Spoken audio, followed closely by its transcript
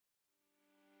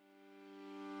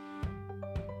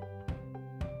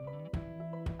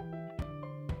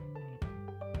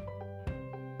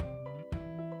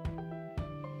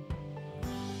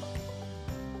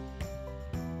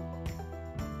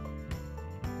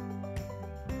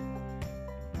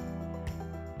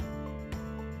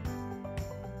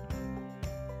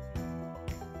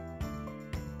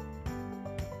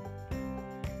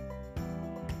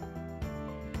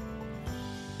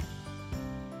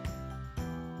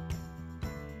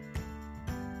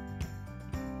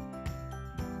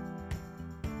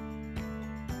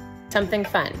Something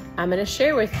fun. I'm gonna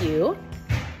share with you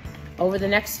over the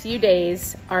next few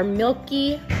days our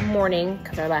Milky morning,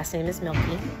 because our last name is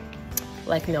Milky,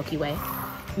 like Milky Way,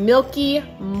 Milky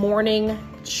morning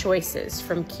choices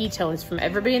from ketones from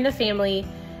everybody in the family.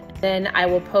 Then I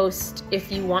will post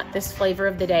if you want this flavor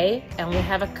of the day. I only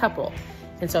have a couple.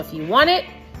 And so if you want it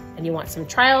and you want some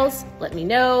trials, let me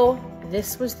know.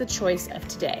 This was the choice of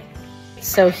today.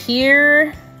 So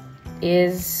here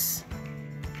is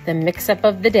the mix-up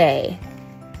of the day.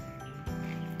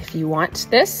 If you want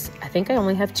this, I think I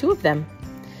only have 2 of them.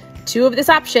 2 of this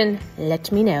option,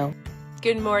 let me know.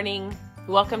 Good morning.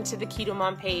 Welcome to the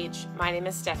KetoMOM page. My name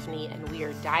is Stephanie, and we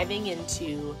are diving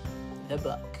into the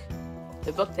book.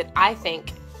 The book that I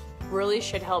think really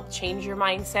should help change your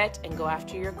mindset and go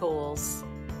after your goals.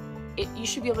 You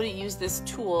should be able to use this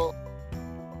tool.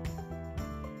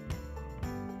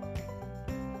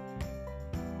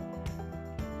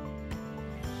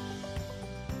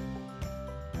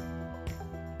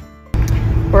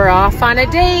 We're off on a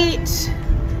date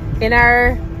in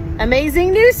our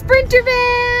amazing new Sprinter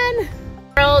van.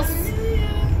 Girls,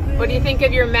 what do you think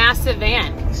of your massive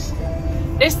van?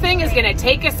 This thing is gonna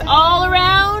take us all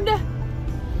around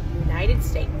the United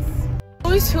States.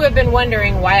 Those who have been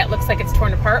wondering why it looks like it's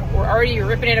torn apart, we're already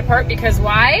ripping it apart because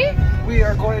why? We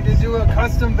are going to do a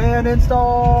custom van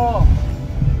install.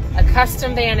 A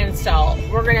custom van install.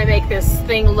 We're gonna make this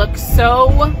thing look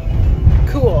so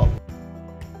cool.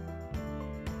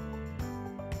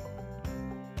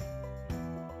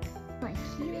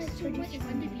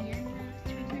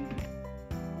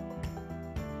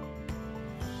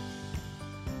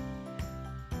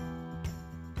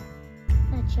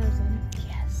 Chosen.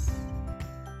 Yes.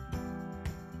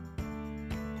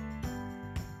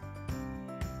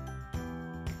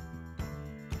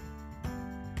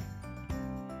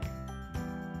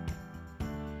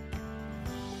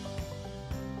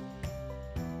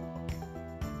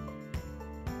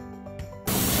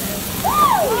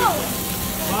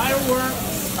 Fireworks.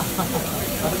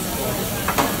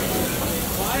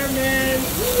 Firemen.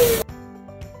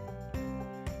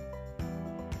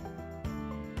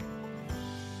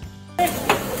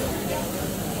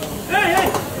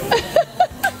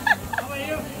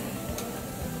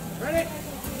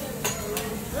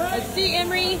 Let's see,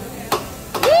 Emery.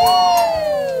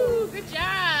 Woo! Good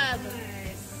job.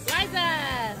 Liza.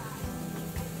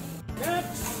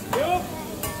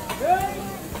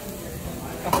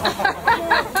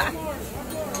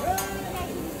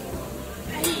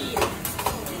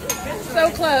 So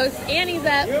close. Annie's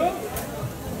up.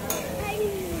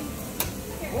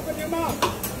 Open your mouth.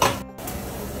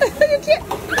 You can't.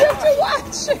 You have to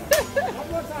watch.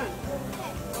 One more time.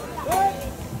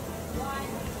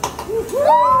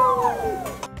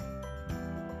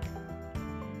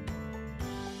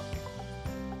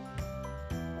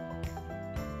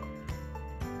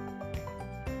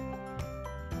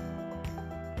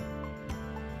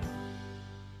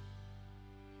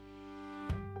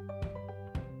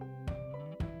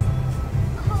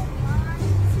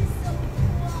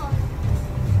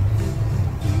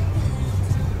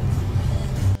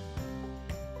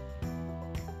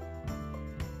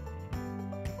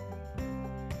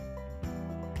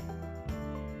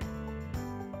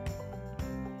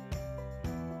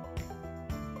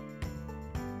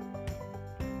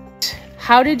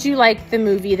 How did you like the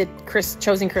movie, the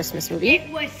Chosen Christmas movie? It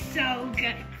was so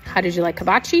good. How did you like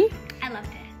Hibachi? I loved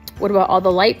it. What about all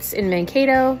the lights in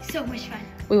Mankato? So much fun.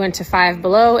 We went to Five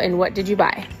Below, and what did you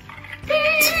buy?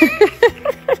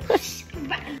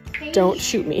 Don't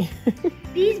shoot me.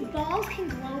 These balls can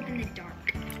glow in the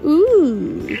dark.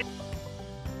 Ooh.